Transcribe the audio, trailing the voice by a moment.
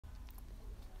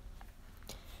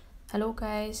Hello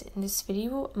guys, in this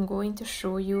video I'm going to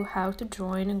show you how to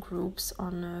join groups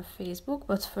on Facebook,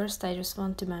 but first I just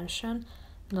want to mention,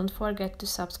 don't forget to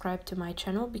subscribe to my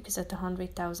channel because at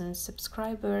 100,000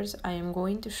 subscribers I am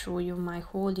going to show you my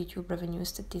whole YouTube revenue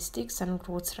statistics and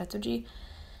growth strategy,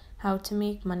 how to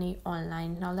make money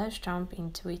online. Now let's jump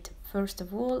into it. First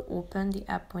of all, open the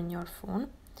app on your phone.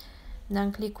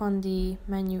 Then click on the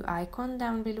menu icon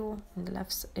down below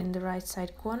in the right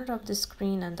side corner of the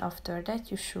screen, and after that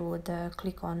you should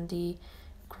click on the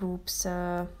groups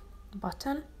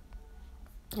button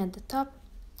at the top.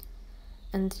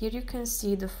 And here you can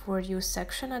see the For You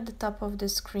section at the top of the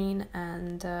screen,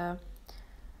 and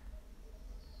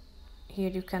here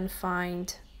you can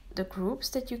find the groups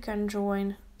that you can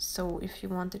join. So if you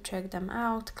want to check them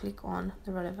out, click on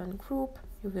the relevant group.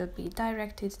 You will be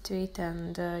directed to it,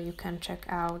 and you can check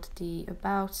out the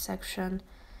About section.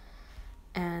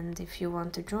 And if you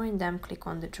want to join them, click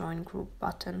on the Join Group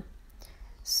button.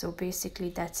 So basically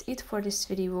that's it for this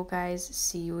video, guys.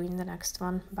 See you in the next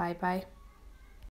one. Bye bye.